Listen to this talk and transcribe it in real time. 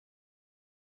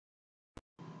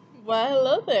Well,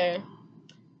 hello there.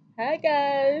 Hi,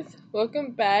 guys.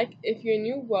 Welcome back. If you're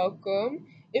new, welcome.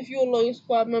 If you're a loyal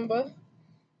squad member,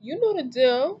 you know the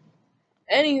deal.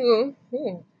 Anywho,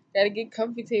 gotta get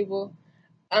comfy table.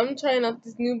 I'm trying out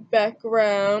this new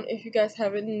background. If you guys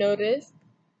haven't noticed,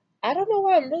 I don't know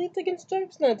why I'm really taking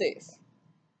stripes nowadays.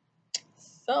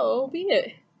 So be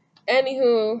it.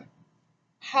 Anywho,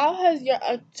 how has your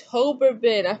October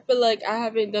been? I feel like I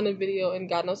haven't done a video in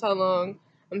God knows how long.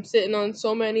 I'm sitting on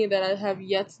so many that I have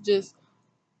yet to just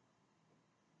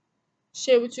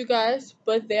share with you guys,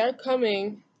 but they are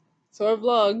coming. So are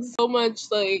vlogs. So much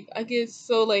I get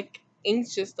so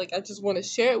anxious, I just want to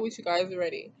share it with you guys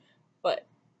already. But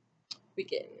we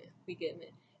getting it. We getting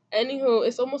it. Anywho,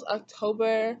 it's almost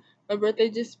October. My birthday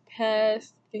just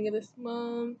passed. Beginning of this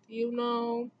month, you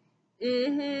know.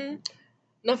 Enough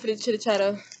of the chitter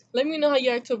chatter. Let me know how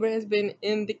your October has been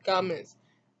in the comments.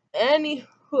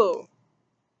 Anywho.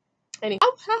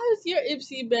 How has your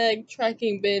Ipsy bag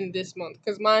tracking been this month?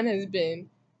 Because mine has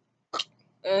been.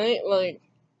 Alright,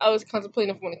 I was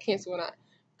contemplating if I want to cancel or not,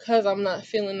 cause I'm not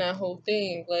feeling that whole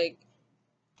thing.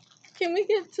 Can we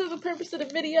get to the purpose of the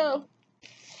video?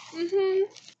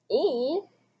 Ooh,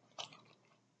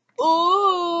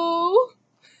 ooh.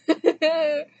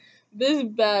 This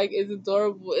bag is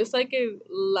adorable. It's like a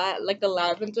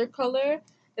lavender color,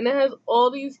 and it has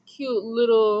all these cute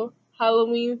little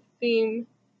Halloween themed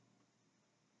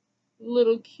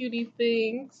little cutie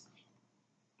things.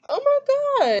 Oh my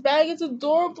god, bag is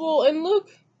adorable, and look.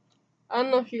 I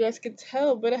don't know if you guys could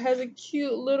tell, but it has a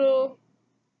cute little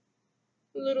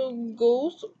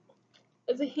ghost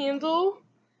as a handle.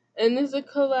 And this is a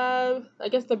collab. I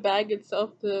guess the bag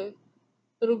itself, the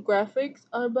little graphics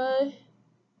are by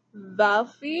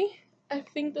Valfy. I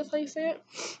think that's how you say it.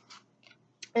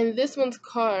 And this one's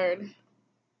card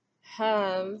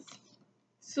has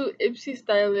Sue Ipsy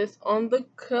Stylist on the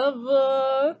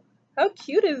cover. How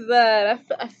cute is that?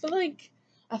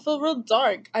 I feel real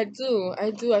dark. I do.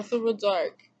 I feel real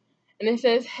dark. And it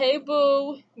says, "Hey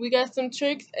boo, we got some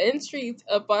tricks and treats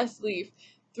up our sleeve.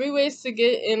 3 ways to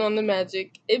get in on the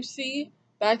magic. Ipsy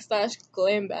 /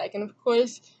 glam bag." And of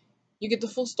course, you get the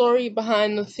full story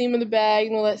behind the theme of the bag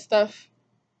and all that stuff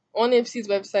on Ipsy's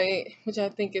website, which I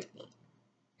think is,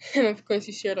 and of course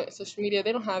you share it on social media.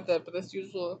 They don't have that, but that's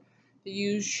usual. The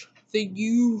huge.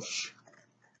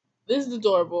 This is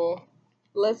adorable.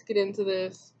 Let's get into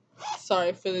this.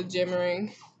 Sorry for the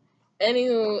jammering.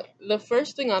 Anywho, the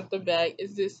first thing out the bag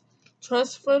is this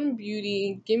Trust Fund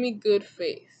Beauty Gimme Good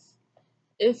Face.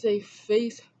 It's a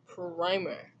face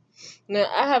primer. Now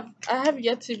I have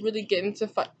yet to really get into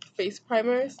face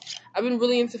primers. I've been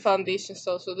really into foundation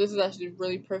stuff, so this is actually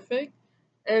really perfect.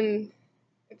 And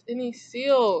it's in a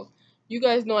seal. You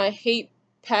guys know I hate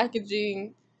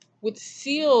packaging with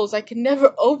seals. I can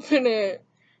never open it.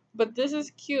 But this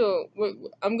is cute.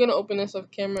 I'm gonna open this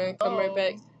off camera and come right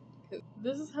back.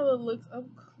 This is how it looks up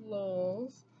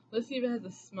close. Let's see if it has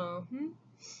a smell.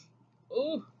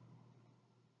 Ooh.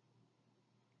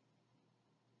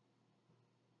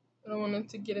 I don't want it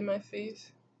to get in my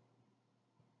face.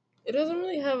 It doesn't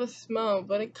really have a smell,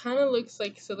 but it kind of looks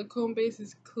like silicone base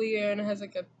is clear and it has a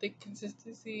thick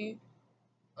consistency.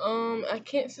 I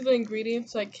can't see the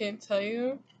ingredients, so I can't tell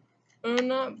you or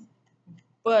not,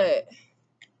 but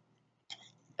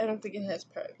I don't think it has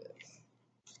parabens,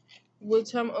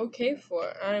 which I'm okay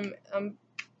for. I'm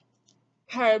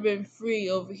paraben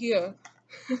free over here.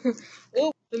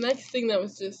 Ooh. The next thing that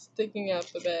was just sticking out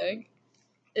the bag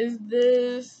is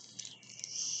this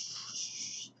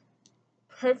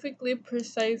perfectly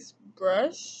precise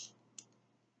brush.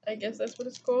 I guess that's what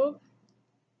it's called.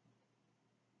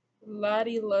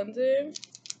 Lottie London.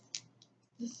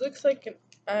 This looks like an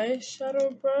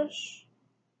eyeshadow brush.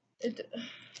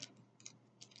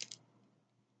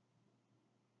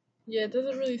 Yeah, it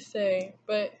doesn't really say,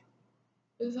 but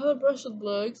this is how the brush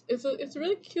looks. It's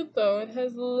really cute though. It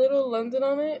has a little London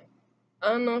on it. I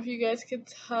don't know if you guys could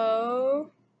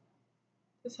tell.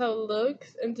 That's how it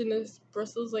looks, and then it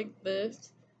bristles like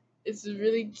this. It's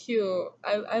really cute.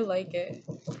 I like it.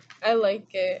 I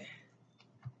like it.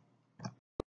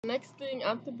 Next thing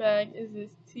out the bag is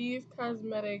this Tease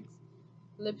Cosmetics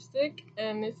lipstick,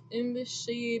 and it's in the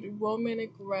shade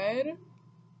Romantic Red.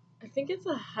 I think it's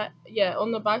a yeah,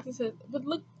 on the box it says, but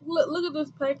look at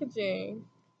this packaging.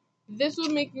 This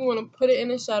would make me want to put it in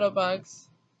a shadow box.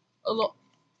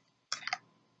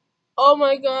 Oh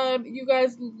my god, you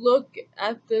guys, look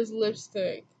at this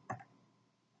lipstick.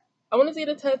 I want to see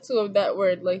the tattoo of that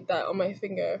word like that on my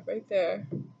finger, right there.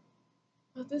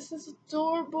 Oh, this is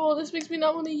adorable. This makes me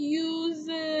not want to use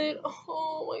it.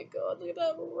 Oh my god, look at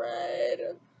that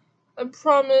red. I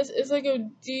promise, it's like a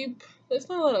deep, It's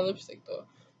not a lot of lipstick though.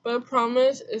 But I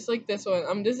promise it's like this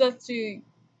one. This is actually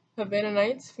Havana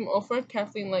Nights from Ofra,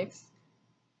 Kathleen Lights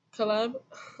collab.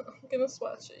 I'm gonna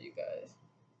swatch it, you guys.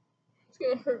 It's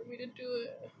gonna hurt me to do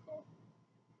it.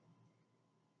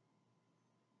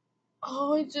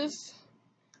 Oh, it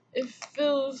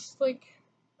feels like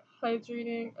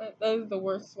hydrating. That is the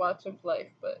worst swatch of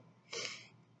life, but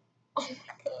oh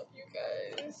my god, you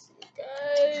guys.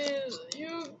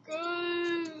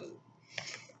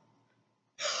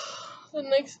 The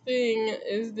next thing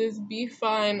is this Be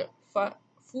Fine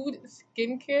Food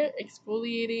Skincare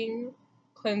Exfoliating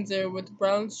Cleanser with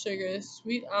brown sugar,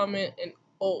 sweet almond, and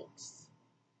oats.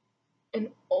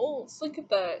 And oats, look at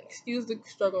that. Excuse the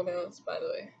struggle nails, by the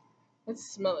way. Let's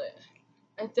smell it.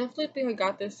 I definitely think I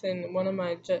got this in one of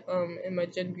my in my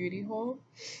Gen Beauty haul.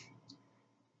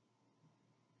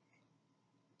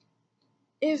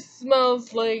 It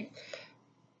smells like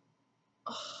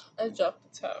I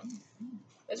dropped the top.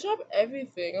 I dropped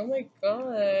everything. Oh my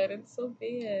god, it's so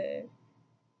bad.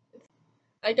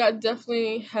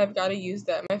 Definitely have gotta use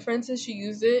that. My friend says she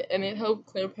used it and it helped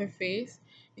clear up her face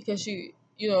because you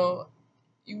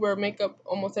wear makeup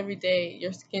almost every day.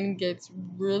 Your skin gets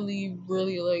really,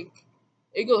 really like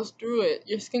it goes through it.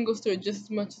 Your skin goes through it just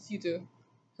as much as you do,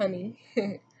 honey.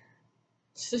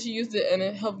 So she used it and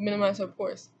it helped minimize her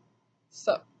pores.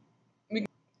 So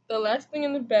the last thing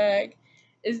in the bag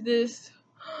is this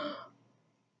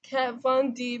Kat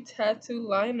Von D tattoo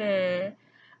liner.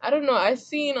 I don't know. I've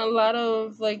seen a lot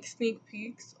of like sneak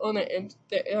peeks on her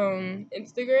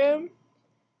Instagram.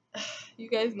 You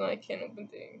guys know I can't open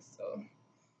things, so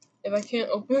if I can't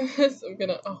open this, I'm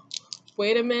gonna. Oh,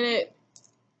 wait a minute.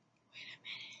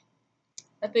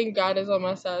 I think God is on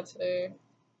my side today.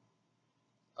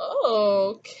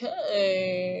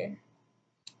 Okay.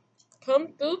 Come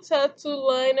through, tattoo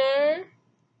liner.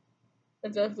 I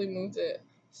definitely moved it.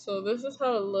 So this is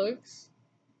how it looks.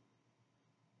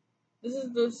 This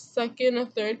is the second or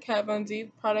third Kat Von D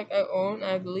product I own.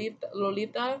 I have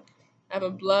Lolita, I have a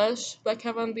blush by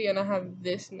Kat Von D, and I have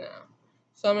this now.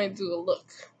 So I might do a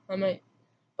look.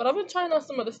 But I've been trying out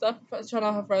some of the stuff. I'm trying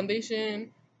out her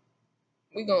foundation.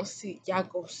 We gonna see. Y'all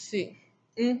gonna see.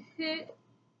 We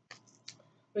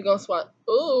gonna swap.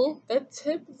 Ooh, that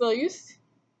tip though. You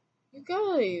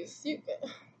guys,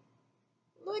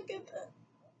 look at that.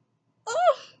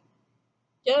 Oh,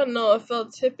 y'all know a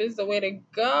felt tip is the way to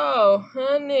go,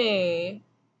 honey.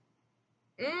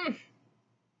 Mm.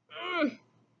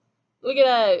 Look at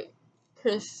that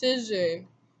precision.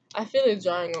 I feel it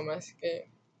drying on my skin,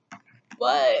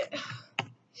 but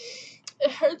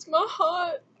it hurts my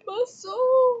heart, my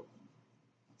soul.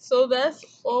 So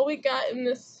that's all we got in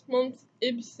this month's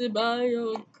Ipsy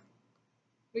bio.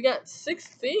 We got 6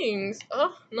 things.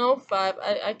 Oh, no, 5.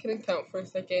 I couldn't count for a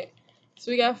second.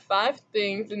 So we got 5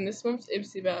 things in this month's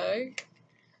Ipsy bag.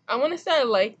 I want to say I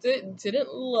liked it.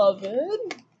 Didn't love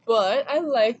it, but I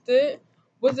liked it.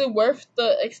 Was it worth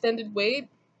the extended wait?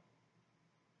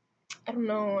 I don't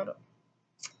know. I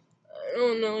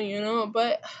don't know,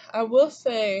 but I will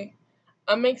say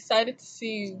I'm excited to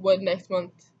see what next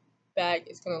month's bag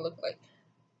is going to look like.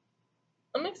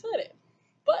 I'm excited.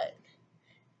 But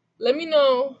let me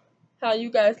know how you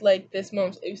guys like this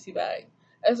month's Ipsy bag,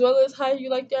 as well as how you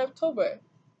like your October.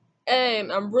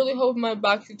 And I'm really hoping my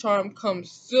BoxyCharm comes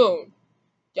soon.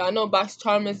 Y'all know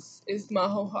BoxyCharm is my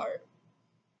whole heart.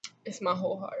 It's my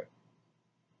whole heart.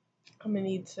 I'm gonna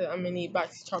need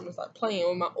BoxyCharm to start playing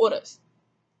with my orders.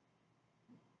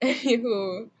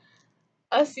 Anywho,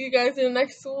 I'll see you guys in the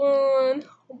next one.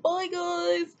 Bye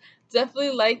guys.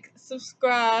 Definitely like,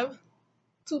 subscribe,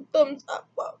 2 thumbs up.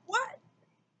 What?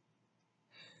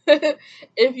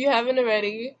 If you haven't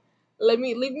already, leave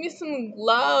me some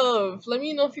love. Let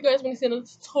me know if you guys want to see another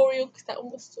tutorial because that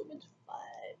one was so much fun.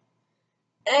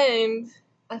 And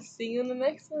I'll see you in the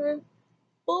next one.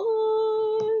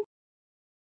 Bye.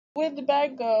 Where'd the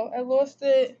bag go? I lost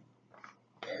it.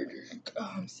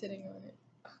 Oh, I'm sitting on it.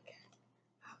 Okay.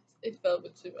 It fell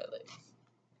between my legs.